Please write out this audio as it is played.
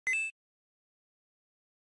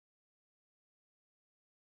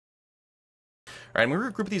Alright, I'm going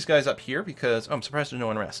to group these guys up here because... Oh, I'm surprised there's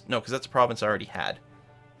no unrest. No, because that's a province I already had.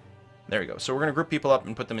 There we go. So we're going to group people up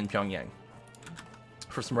and put them in Pyongyang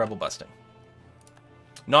for some rebel busting.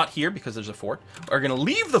 Not here because there's a fort. We're going to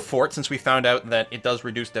leave the fort since we found out that it does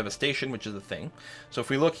reduce devastation, which is a thing. So if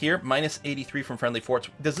we look here, minus 83 from friendly forts.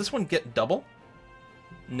 Does this one get double?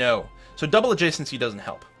 No. So double adjacency doesn't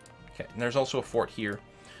help. Okay, and there's also a fort here,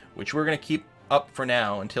 which we're going to keep up for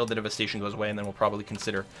now until the devastation goes away, and then we'll probably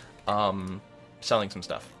consider selling some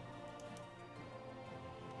stuff.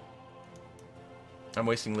 I'm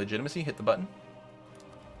wasting legitimacy. Hit the button.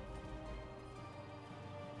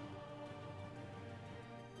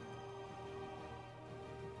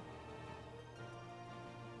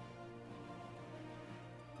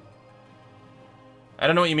 I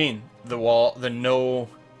don't know what you mean. The wall, the no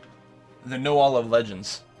wall of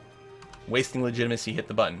legends. Wasting legitimacy, hit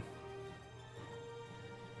the button.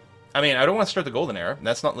 I mean, I don't want to start the golden era.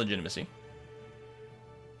 That's not legitimacy.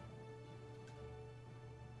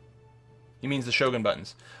 He means the Shogun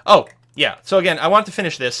buttons. Oh, yeah. So again, I want to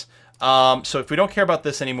finish this. So if we don't care about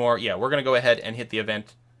this anymore, yeah, we're going to go ahead and hit the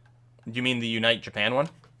event. Do you mean the Unite Japan one?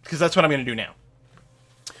 Because that's what I'm going to do now.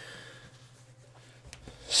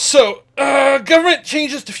 So, government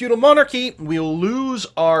changes to feudal monarchy. We'll lose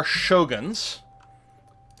our shoguns.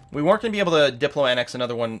 We weren't going to be able to diplo-annex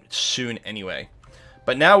another one soon anyway.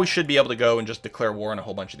 But now we should be able to go and just declare war on a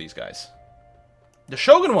whole bunch of these guys. The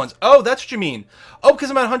shogun ones. Oh, that's what you mean. Oh, because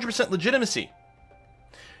I'm at 100% legitimacy.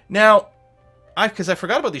 Now, because I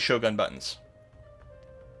forgot about these shogun buttons.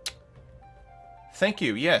 Thank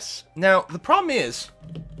you, yes. Now, the problem is...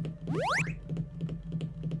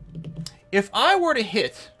 If I were to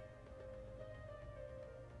hit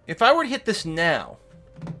this now,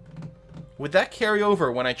 would that carry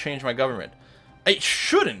over when I change my government? It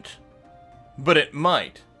shouldn't, but it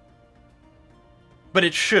might. But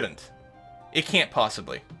it shouldn't. It can't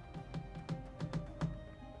possibly.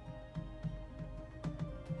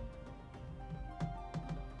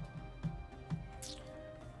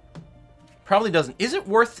 Probably doesn't. Is it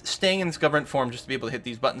worth staying in this government form just to be able to hit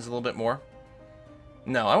these buttons a little bit more?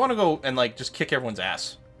 No, I want to go and, like, just kick everyone's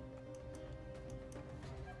ass.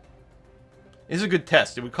 This is a good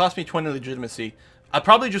test. It would cost me 20 legitimacy. I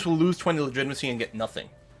probably just will lose 20 legitimacy and get nothing.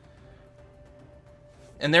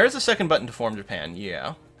 And there is a second button to form Japan,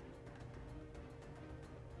 yeah.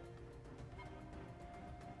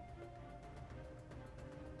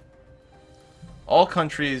 All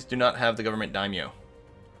countries do not have the government daimyo.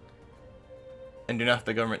 And do not have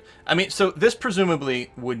the government... I mean, so this presumably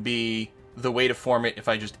would be... the way to form it if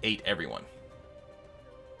I just ate everyone.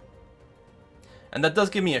 And that does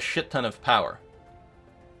give me a shit ton of power.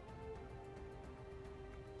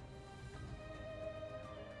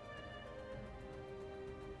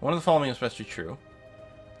 One of the following is especially true.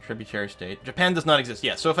 Tributary state. Japan does not exist.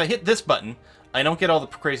 Yeah, so if I hit this button, I don't get all the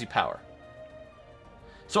crazy power.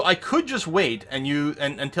 So I could just wait and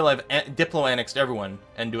until I've diplo-annexed everyone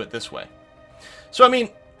and do it this way. So, I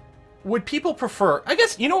mean... Would people prefer... I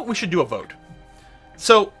guess, you know what? We should do a vote.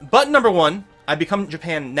 So, button number 1, I become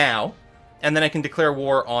Japan now, and then I can declare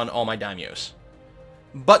war on all my daimyos.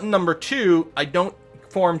 Button number 2, I don't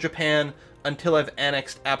form Japan until I've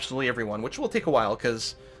annexed absolutely everyone, which will take a while,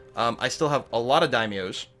 because I still have a lot of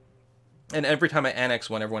daimyos, and every time I annex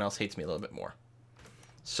one, everyone else hates me a little bit more.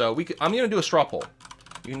 So, I'm going to do a straw poll.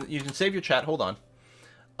 You can save your chat. Hold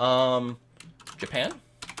on. Japan?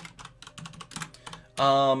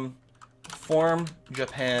 Form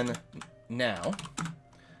Japan now,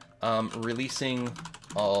 releasing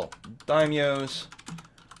all daimyos,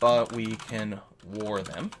 but we can war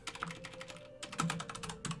them.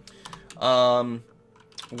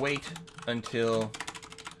 Wait until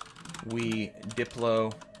we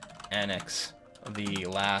diplo-annex the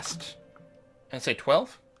last, I'd say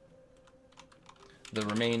 12? The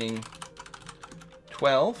remaining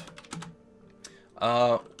 12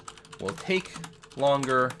 will take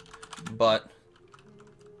longer, but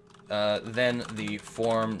then the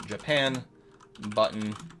Form Japan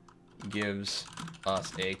button gives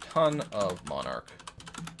us a ton of monarch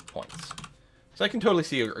points. So I can totally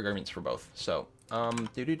see arguments for both. So, vote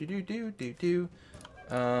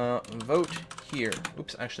here.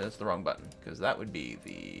 Oops, actually that's the wrong button, because that would be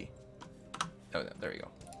the... Oh, there you go.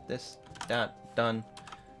 This, that, done.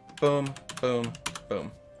 Boom, boom,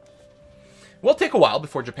 boom. Will take a while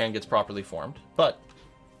before Japan gets properly formed, but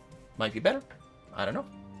might be better. I don't know.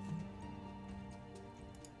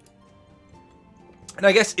 And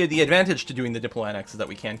I guess the advantage to doing the Diplo Annex is that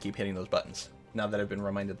we can keep hitting those buttons, now that I've been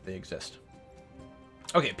reminded that they exist.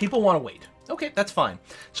 Okay, people want to wait. Okay, that's fine.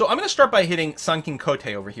 So I'm going to start by hitting Sankin Kote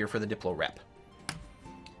over here for the Diplo rep.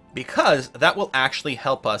 because that will actually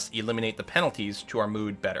help us eliminate the penalties to our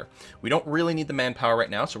mood better. We don't really need the manpower right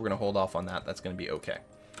now, so we're going to hold off on that. That's going to be okay.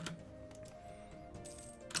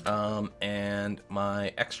 And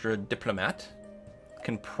my extra diplomat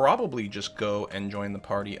can probably just go and join the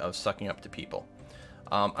party of sucking up to people.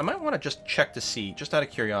 I might want to just check to see, just out of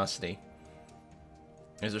curiosity,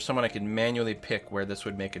 is there someone I could manually pick where this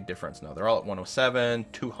would make a difference? No, they're all at 107,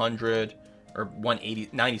 200, or 180,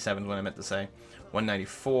 97 is what I meant to say.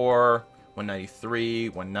 194, 193,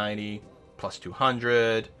 190, plus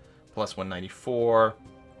 200, plus 194.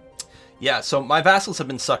 Yeah, so my vassals have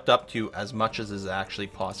been sucked up to as much as is actually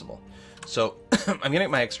possible. So I'm going to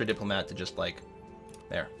get my extra diplomat to just, like,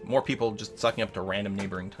 there. More people just sucking up to random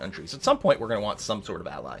neighboring countries. At some point, we're going to want some sort of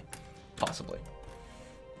ally. Possibly.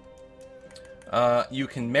 You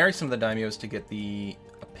can marry some of the daimyos to get the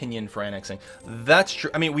opinion for annexing. That's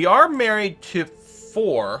true. I mean, we are married to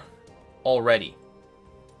 4 already.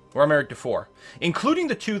 We're married to 4. Including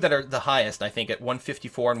the 2 that are the highest, I think, at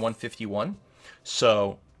 154 and 151.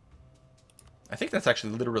 So I think that's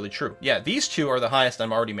actually literally true. Yeah, these 2 are the highest.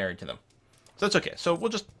 I'm already married to them. So that's okay. So we'll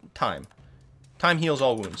just time. Time heals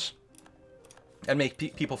all wounds. And make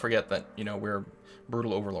people forget that, you know, we're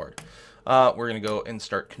brutal overlord. We're going to go and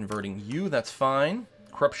start converting you. That's fine.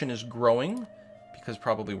 Corruption is growing because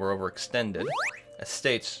probably we're overextended.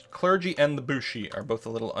 Estates, clergy, and the bushi are both a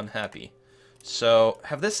little unhappy. So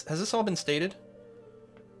has this all been stated?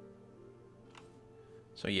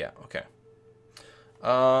 So yeah, okay.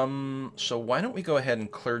 So why don't we go ahead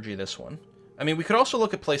and clergy this one? I mean, we could also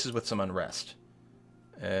look at places with some unrest.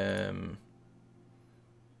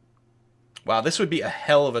 Wow, this would be a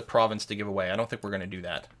hell of a province to give away. I don't think we're going to do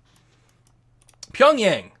that.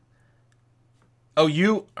 Pyongyang! Oh,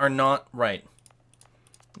 you are not right.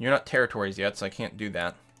 You're not territories yet, so I can't do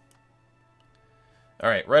that.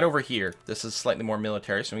 Alright, right over here. This is slightly more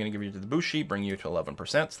military, so I'm going to give you to the Bushi, bring you to 11%,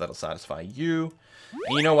 so that'll satisfy you.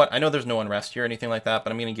 And you know what? I know there's no unrest here or anything like that,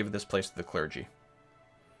 but I'm going to give this place to the clergy.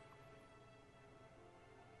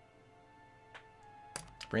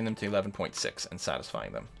 Bring them to 11.6 and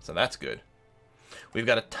satisfying them. So that's good. We've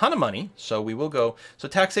got a ton of money, so we will go. So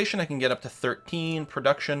taxation, I can get up to 13.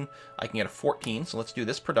 Production, I can get a 14. So let's do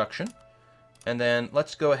this production. And then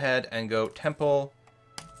let's go ahead and go temple,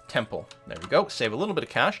 temple. There we go. Save a little bit of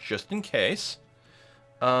cash just in case.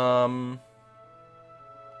 Give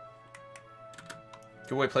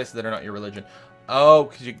away places that are not your religion. Oh,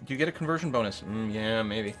 because do you get a conversion bonus? Yeah,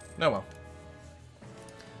 maybe. Oh, well.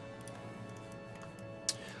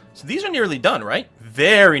 So these are nearly done, right?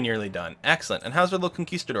 Very nearly done. Excellent. And how's our little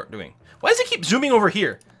conquistador doing? Why does it keep zooming over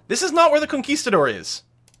here? This is not where the conquistador is.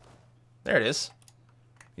 There it is.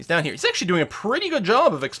 He's down here. He's actually doing a pretty good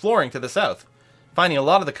job of exploring to the south. Finding a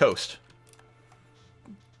lot of the coast.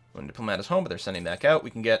 One diplomat is home, but they're sending back out.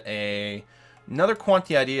 We can get another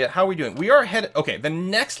quantity idea. How are we doing? We are ahead. Okay, the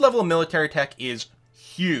next level of military tech is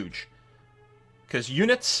huge. Because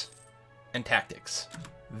units and tactics.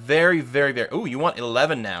 Very, very, very... Oh, you want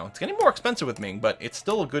 11 now. It's getting more expensive with Ming, but it's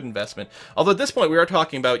still a good investment. Although at this point, we are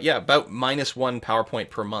talking about, yeah, about -1 power point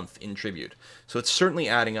per month in tribute. So it's certainly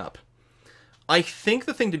adding up. I think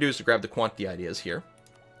the thing to do is to grab the quantity ideas here.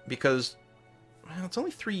 Because, well, it's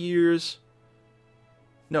only 3 years.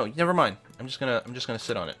 No, never mind. I'm just gonna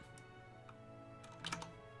sit on it.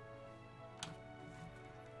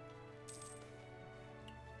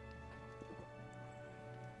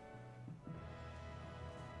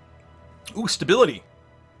 Ooh, stability.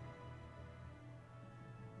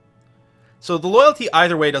 So the loyalty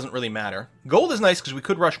either way doesn't really matter. Gold is nice because we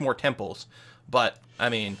could rush more temples. But, I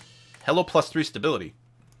mean, hello +3 stability.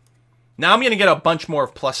 Now I'm going to get a bunch more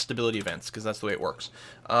of plus stability events because that's the way it works.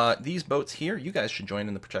 These boats here, you guys should join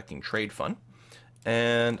in the Protecting Trade Fund.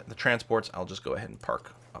 And the transports, I'll just go ahead and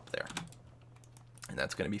park up there. And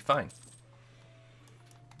that's going to be fine.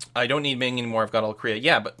 I don't need Ming anymore. I've got all Korea.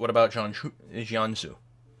 Yeah, but what about Jiangsu?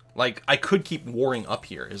 Like, I could keep warring up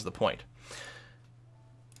here, is the point.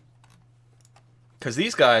 Because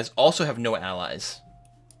these guys also have no allies.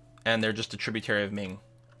 And they're just a tributary of Ming.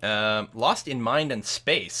 Lost in mind and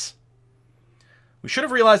space. We should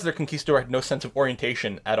have realized that their conquistador had no sense of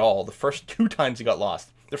orientation at all the first 2 times he got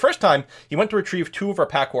lost. The first time, he went to retrieve 2 of our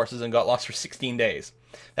pack horses and got lost for 16 days.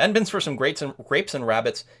 If it hadn't been for some grapes and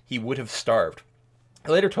rabbits, he would have starved.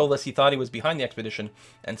 He later told us he thought he was behind the expedition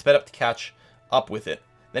and sped up to catch up with it.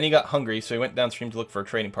 Then he got hungry, so he went downstream to look for a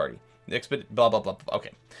trading party. The blah, blah, blah, blah.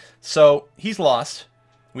 Okay. So, he's lost.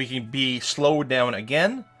 We can be slowed down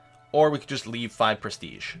again, or we could just leave 5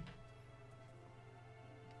 prestige.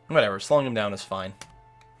 Whatever, slowing him down is fine.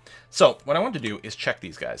 So, what I want to do is check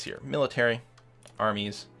these guys here. Military,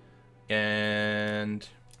 armies, and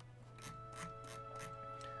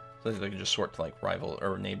So they can just sort to like rival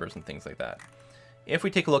or neighbors and things like that. If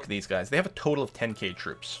we take a look at these guys, they have a total of 10k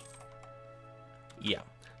troops. Yeah.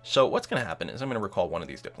 So what's going to happen is I'm going to recall one of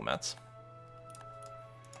these diplomats.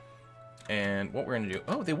 And what we're going to do...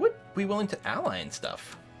 Oh, they would be willing to ally and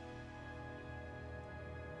stuff.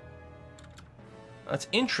 That's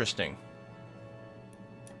interesting.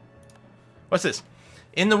 What's this?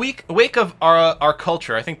 In the wake of our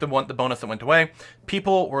culture, I think the bonus that went away,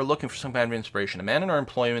 people were looking for some kind of inspiration. A man in our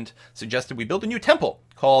employment suggested we build a new temple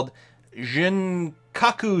called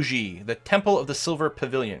Jinkakuji, the Temple of the Silver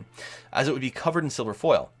Pavilion, as it would be covered in silver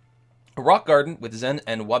foil. A rock garden with Zen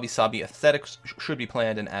and wabi-sabi aesthetics should be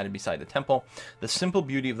planned and added beside the temple. The simple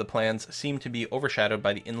beauty of the plans seemed to be overshadowed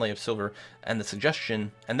by the inlay of silver, and that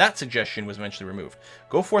suggestion was eventually removed.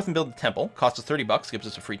 Go forth and build the temple. Costs us $30, gives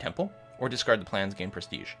us a free temple. Or discard the plans, gain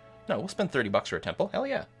prestige. No, we'll spend $30 for a temple. Hell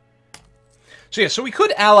yeah. So yeah, so we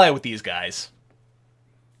could ally with these guys.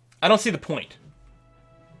 I don't see the point.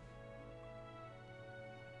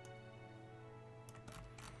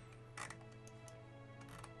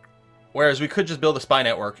 Whereas we could just build a spy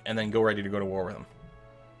network and then go ready to go to war with them.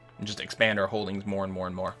 And just expand our holdings more and more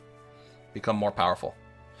and more. Become more powerful.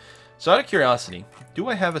 So out of curiosity, do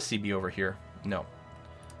I have a CB over here? No.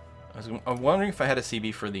 I'm wondering if I had a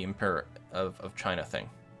CB for the Emperor of China thing.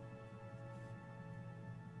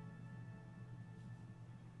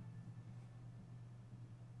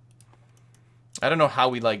 I don't know how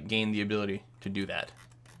we like gain the ability to do that.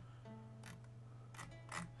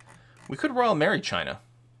 We could royal marry China.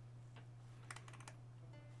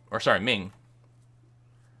 Or sorry, Ming.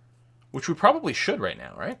 Which we probably should right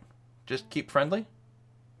now, right? Just keep friendly.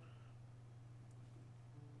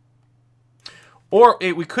 Or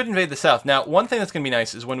we could invade the south. Now, one thing that's going to be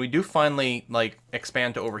nice is when we do finally like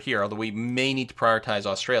expand to over here, although we may need to prioritize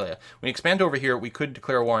Australia. When we expand over here, we could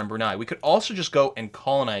declare war on Brunei. We could also just go and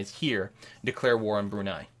colonize here, declare war on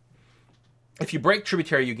Brunei. If you break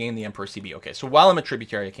tributary, you gain the Emperor CB. Okay, so while I'm a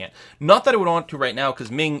tributary, I can't. Not that I would want to right now,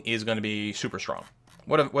 because Ming is going to be super strong.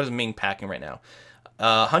 What is Ming packing right now?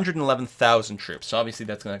 111,000 troops. So obviously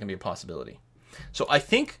that's not going to be a possibility. So I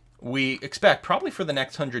think we expect, probably for the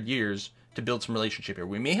next 100 years, to build some relationship here.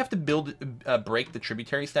 We may have to break the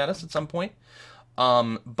tributary status at some point,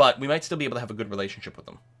 but we might still be able to have a good relationship with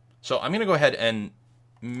them. So I'm going to go ahead and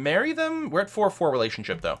marry them. We're at 4-4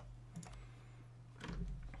 relationship, though.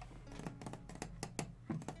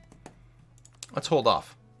 Let's hold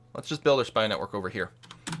off. Let's just build our spy network over here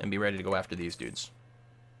and be ready to go after these dudes.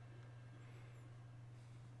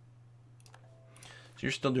 So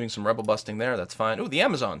you're still doing some rebel busting there. That's fine. Ooh, the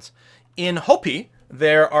Amazons. In Hopi,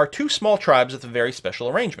 there are two small tribes with a very special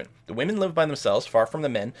arrangement. The women live by themselves, far from the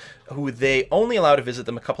men, who they only allow to visit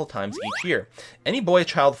them a couple of times each year. Any boy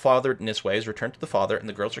child fathered in this way is returned to the father, and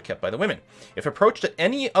the girls are kept by the women. If approached at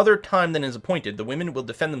any other time than is appointed, the women will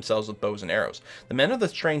defend themselves with bows and arrows. The men of the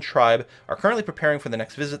strange tribe are currently preparing for the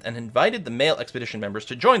next visit and invited the male expedition members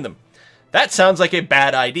to join them. That sounds like a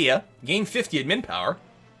bad idea. Gain 50 admin power,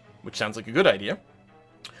 which sounds like a good idea.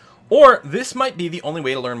 Or this might be the only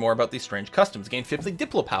way to learn more about these strange customs. Gain 50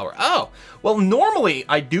 Diplo power. Oh, well, normally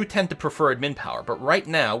I do tend to prefer admin power, but right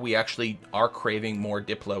now we actually are craving more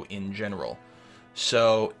Diplo in general.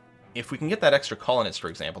 So if we can get that extra colonist, for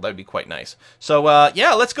example, that would be quite nice. So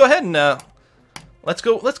yeah, let's go ahead and let's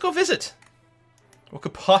go visit. What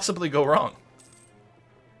could possibly go wrong?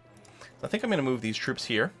 I think I'm going to move these troops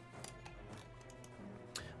here.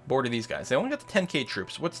 Border these guys. They only got the 10k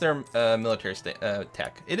troops. What's their military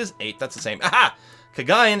tech? It is 8. That's the same. Aha!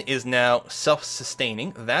 Cagayan is now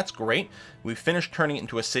self-sustaining. That's great. We've finished turning it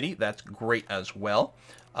into a city. That's great as well.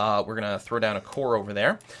 We're going to throw down a core over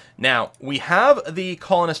there. Now, we have the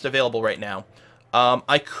colonist available right now.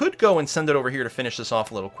 I could go and send it over here to finish this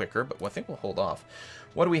off a little quicker, but I think we'll hold off.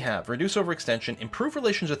 What do we have? Reduce overextension. Improve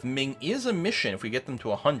relations with Ming is a mission. If we get them to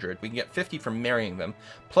 100, we can get 50 from marrying them.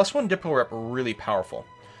 +1 Diplo rep, really powerful.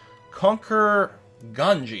 Conquer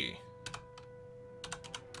Ganji.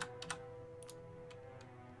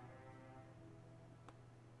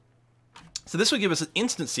 So this would give us an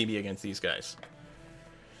instant CB against these guys.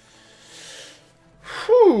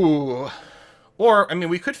 Whew. Or, I mean,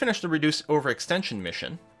 we could finish the reduce overextension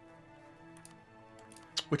mission,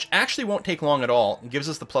 which actually won't take long at all. It gives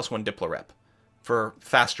us the +1 Diplo rep for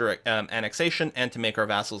faster annexation and to make our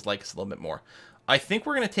vassals like us a little bit more. I think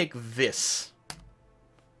we're going to take this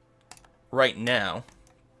right now,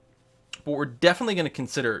 but we're definitely going to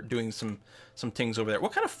consider doing some things over there.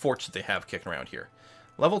 What kind of forts do they have kicking around here?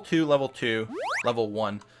 Level 2, level 2, level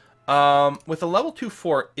 1. With a level 2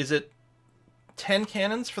 fort, is it 10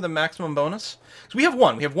 cannons for the maximum bonus? So we have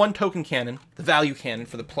one. We have one token cannon, the value cannon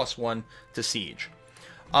for the +1 to siege.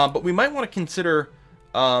 But we might want to consider,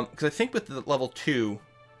 because I think with the level 2,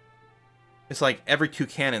 it's like every 2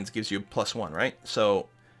 cannons gives you a +1, right? So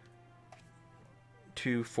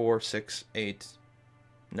 2, 4, 6, 8.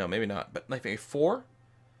 No, maybe not. But like 4.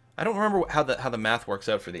 I don't remember how the math works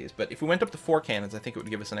out for these. But if we went up to 4 cannons, I think it would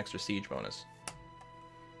give us an extra siege bonus.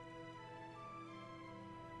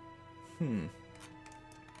 I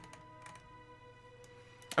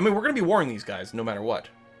mean, we're going to be warring these guys no matter what.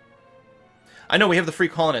 I know we have the free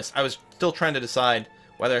colonists. I was still trying to decide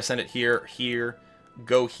whether I send it here, here,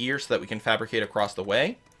 go here so that we can fabricate across the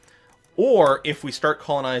way, or if we start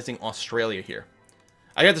colonizing Australia here.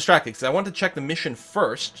 I got distracted because I wanted to check the mission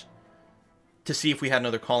first to see if we had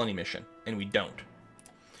another colony mission, and we don't.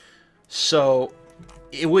 So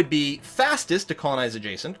it would be fastest to colonize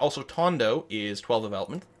adjacent. Also, Tondo is 12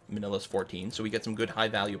 development, Manila's 14, so we get some good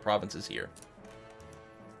high-value provinces here.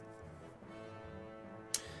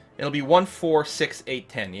 It'll be 1, 4, 6, 8,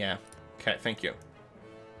 10, yeah. Okay, thank you.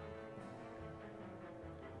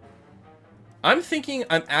 I'm thinking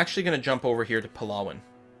I'm actually going to jump over here to Palawan,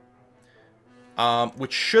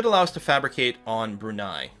 which should allow us to fabricate on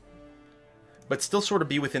Brunei, but still sort of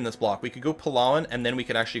be within this block. We could go Palawan, and then we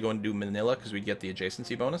could actually go and do Manila, because we'd get the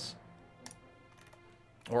adjacency bonus.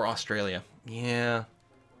 Or Australia. Yeah.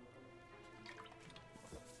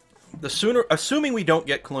 The sooner, assuming we don't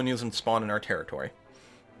get colonialism spawn in our territory,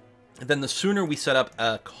 then the sooner we set up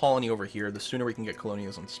a colony over here, the sooner we can get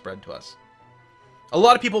colonialism spread to us. A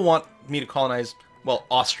lot of people want me to colonize, well,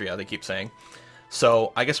 Austria, they keep saying.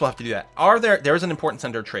 So I guess we'll have to do that. There is an important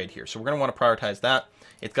center of trade here, so we're going to want to prioritize that.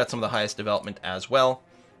 It's got some of the highest development as well.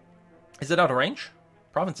 Is it out of range?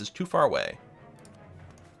 Province is too far away.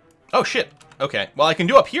 Oh, shit. Okay. Well, I can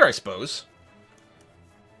do up here, I suppose.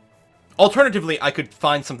 Alternatively, I could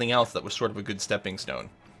find something else that was sort of a good stepping stone.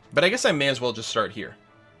 But I guess I may as well just start here.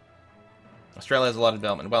 Australia has a lot of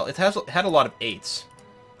development. Well, it has had a lot of 8s.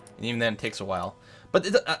 And even then, it takes a while. But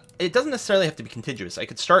it doesn't necessarily have to be contiguous. I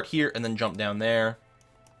could start here and then jump down there.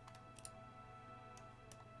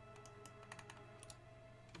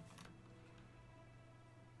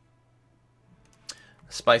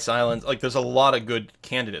 Spice Islands. Like, there's a lot of good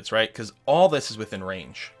candidates, right? Because all this is within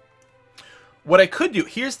range. What I could do...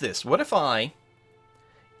 Here's this. What if I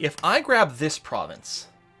grab this province...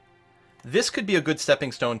 This could be a good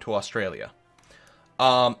stepping stone to Australia.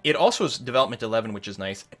 It also is development 11, which is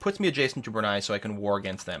nice. It puts me adjacent to Brunei, so I can war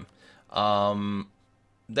against them. I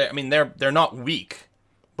mean, they're not weak,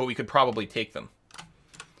 but we could probably take them.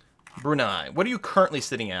 Brunei, what are you currently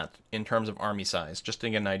sitting at in terms of army size? Just to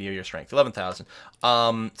get an idea of your strength. 11,000.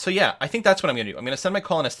 So yeah, I think that's what I'm going to do. I'm going to send my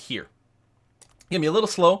colonist here. It's going to be a little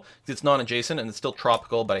slow, because it's non-adjacent, and it's still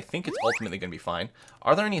tropical, but I think it's ultimately going to be fine.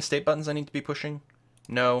 Are there any estate buttons I need to be pushing?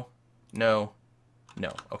 No. No.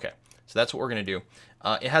 No. Okay. So that's what we're going to do.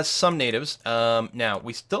 It has some natives. Now,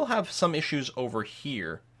 we still have some issues over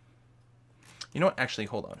here. You know what? Actually,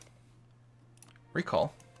 hold on.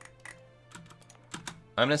 Recall.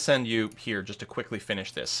 I'm going to send you here just to quickly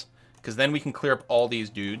finish this. Because then we can clear up all these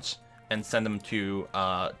dudes and send them to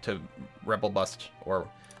Rebel Bust or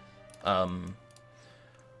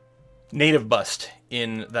Native Bust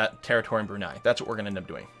in that territory in Brunei. That's what we're going to end up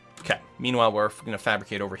doing. Okay, meanwhile, we're going to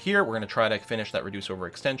fabricate over here. We're going to try to finish that reduce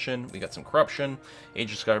overextension. We got some corruption.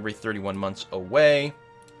 Age of Discovery, 31 months away.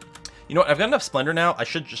 You know what? I've got enough Splendor now.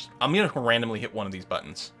 I'm going to randomly hit one of these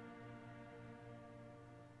buttons.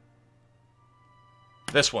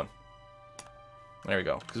 This one. There we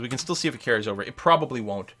go. Because we can still see if it carries over. It probably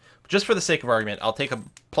won't. But just for the sake of argument, I'll take a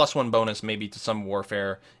 +1 bonus maybe to some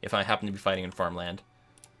warfare if I happen to be fighting in farmland.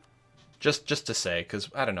 Just to say, because,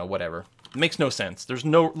 I don't know, whatever. It makes no sense. There's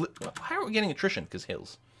no... How are we getting attrition? Because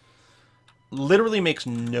hills. Literally makes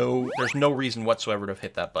no... There's no reason whatsoever to have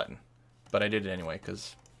hit that button. But I did it anyway,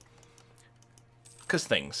 because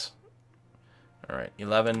things. Alright,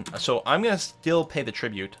 11. So I'm going to still pay the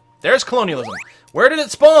tribute. There's colonialism. Where did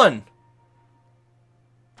it spawn?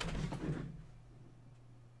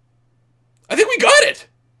 I think we got it!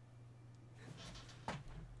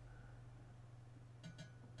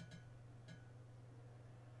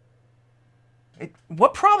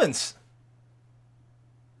 What province?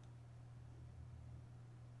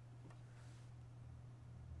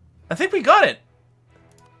 I think we got it.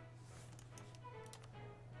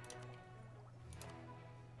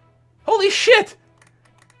 Holy shit!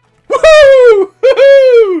 Woohoo!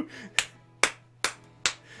 Woohoo!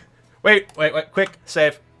 Wait, quick,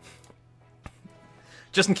 save.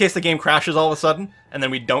 Just in case the game crashes all of a sudden, and then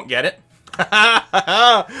we don't get it.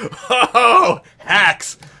 Oh,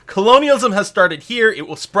 hacks! colonialism has started here. It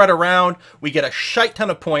will spread around. We get a shite ton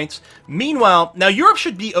of points. Meanwhile, now Europe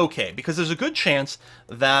should be okay because there's a good chance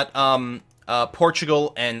that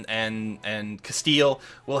Portugal and Castile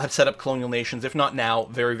will have set up colonial nations, if not now,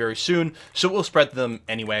 very, very soon. So it will spread to them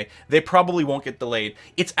anyway. They probably won't get delayed.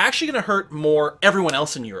 It's actually going to hurt more everyone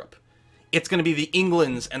else in Europe. It's going to be the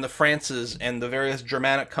Englands and the Frances and the various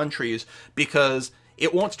Germanic countries because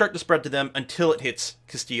it won't start to spread to them until it hits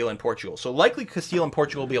Castile and Portugal. So likely Castile and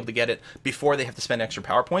Portugal will be able to get it before they have to spend extra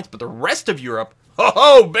power points. But the rest of Europe,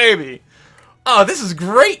 oh, baby. Oh, this is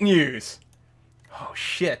great news. Oh,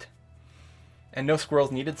 shit. And no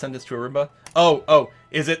squirrels needed, send this to Aruba. Oh,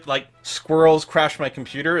 is it like squirrels crash my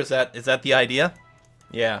computer? Is that the idea?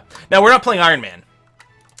 Yeah. Now, we're not playing Iron Man.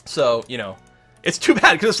 So, you know, it's too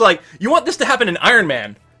bad because it's like, you want this to happen in Iron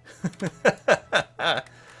Man.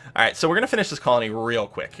 Alright, so we're going to finish this colony real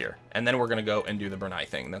quick here. And then we're going to go and do the Brunei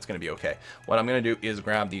thing. That's going to be okay. What I'm going to do is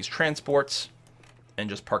grab these transports and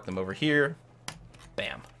just park them over here.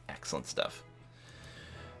 Bam. Excellent stuff.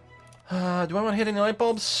 Do I want to hit any light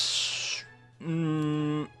bulbs?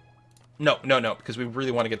 No, because we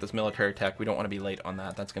really want to get this military tech. We don't want to be late on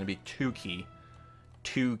that. That's going to be too key.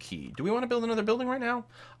 Too key. Do we want to build another building right now?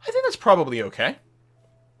 I think that's probably okay.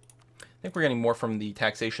 I think we're getting more from the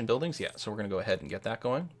taxation buildings. Yeah, so we're going to go ahead and get that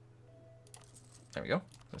going. There we go.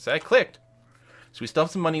 I clicked. So we still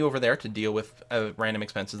have some money over there to deal with random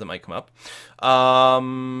expenses that might come up.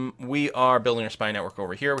 We are building our spy network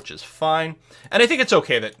over here, which is fine. And I think it's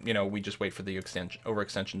okay that, you know, we just wait for the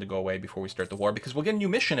overextension to go away before we start the war, because we'll get a new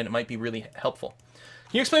mission and it might be really helpful.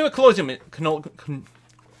 Can you explain what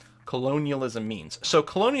colonialism means? So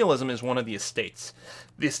colonialism is one of the estates.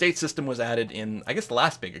 The estate system was added in, I guess, the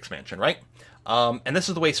last big expansion, right? And this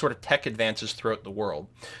is the way sort of tech advances throughout the world.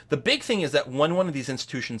 The big thing is that when one of these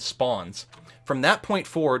institutions spawns, from that point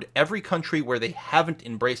forward, every country where they haven't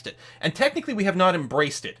embraced it, and technically we have not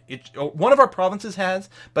embraced it. One of our provinces has,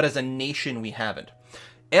 but as a nation we haven't.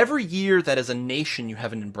 Every year that as a nation you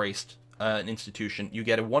haven't embraced an institution, you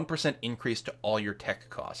get a 1% increase to all your tech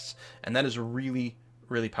costs. And that is really,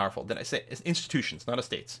 really powerful. Did I say institutions, not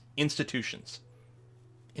estates? Institutions.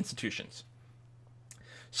 Institutions.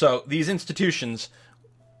 So these institutions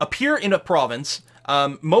appear in a province.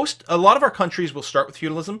 A lot of our countries will start with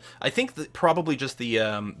feudalism. I think that probably just the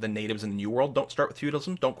natives in the New World don't start with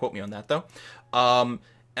feudalism. Don't quote me on that though.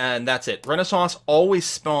 And that's it. Renaissance always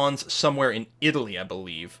spawns somewhere in Italy, I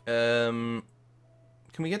believe. Can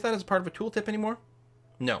we get that as a part of a tooltip anymore?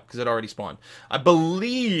 No, because it already spawned. I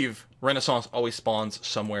believe Renaissance always spawns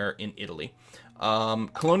somewhere in Italy.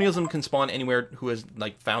 Colonialism can spawn anywhere who has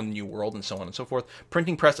like found the New World and so on and so forth.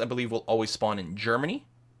 Printing press, I believe, will always spawn in Germany.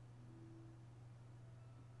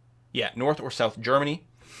 Yeah, North or South Germany,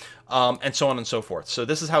 and so on and so forth. So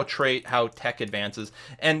this is how tech advances.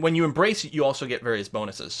 And when you embrace it, you also get various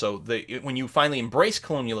bonuses. So when you finally embrace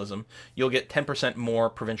colonialism, you'll get 10% more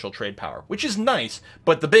provincial trade power, which is nice.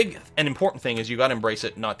 But the big and important thing is you got to embrace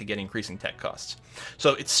it not to get increasing tech costs.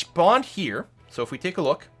 So it's spawned here. So if we take a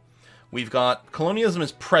look, we've got colonialism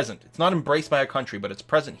is present. It's not embraced by a country, but it's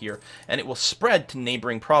present here, and it will spread to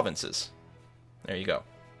neighboring provinces. There you go.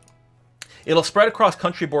 It'll spread across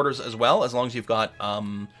country borders as well, as long as you've got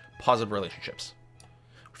positive relationships.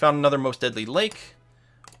 We found another most deadly lake.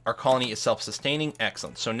 Our colony is self-sustaining.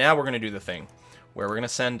 Excellent. So now we're going to do the thing where we're going to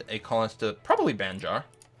send a colonist to probably Banjar.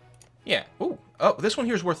 Yeah. Ooh. Oh, this one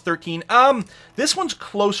here is worth 13. This one's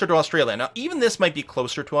closer to Australia. Now, even this might be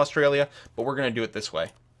closer to Australia, but we're going to do it this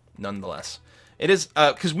way, nonetheless. It is,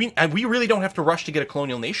 because we really don't have to rush to get a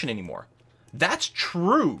colonial nation anymore. That's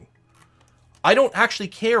true. I don't actually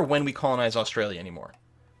care when we colonize Australia anymore,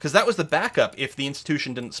 because that was the backup if the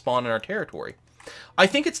institution didn't spawn in our territory. I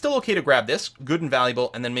think it's still okay to grab this, good and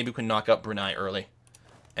valuable, and then maybe we can knock out Brunei early.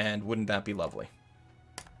 And wouldn't that be lovely?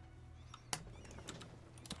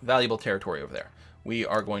 Valuable territory over there. We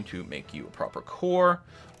are going to make you a proper core.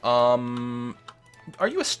 Are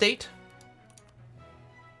you a state?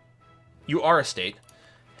 You are a state.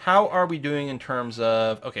 How are we doing in terms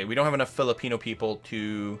of... Okay, we don't have enough Filipino people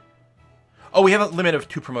to... Oh, we have a limit of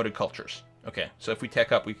 2 promoted cultures. Okay, so if we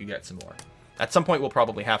tech up, we could get some more. At some point, we'll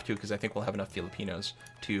probably have to, because I think we'll have enough Filipinos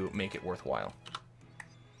to make it worthwhile.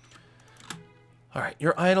 All right,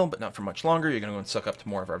 you're idle, but not for much longer. You're going to go and suck up to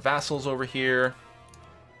more of our vassals over here.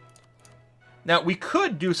 Now, we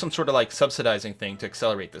could do some sort of, like, subsidizing thing to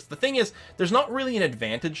accelerate this. The thing is, there's not really an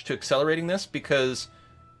advantage to accelerating this, because...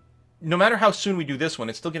 no matter how soon we do this one,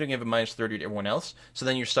 it's still going to give a -30 to everyone else, so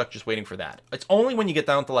then you're stuck just waiting for that. It's only when you get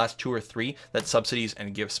down to the last 2 or 3 that subsidies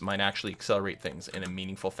and gifts might actually accelerate things in a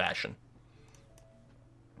meaningful fashion.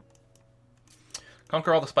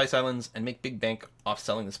 Conquer all the spice islands and make big bank off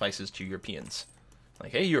selling the spices to Europeans.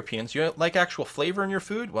 Like, hey, Europeans, you like actual flavor in your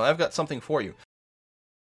food? Well, I've got something for you.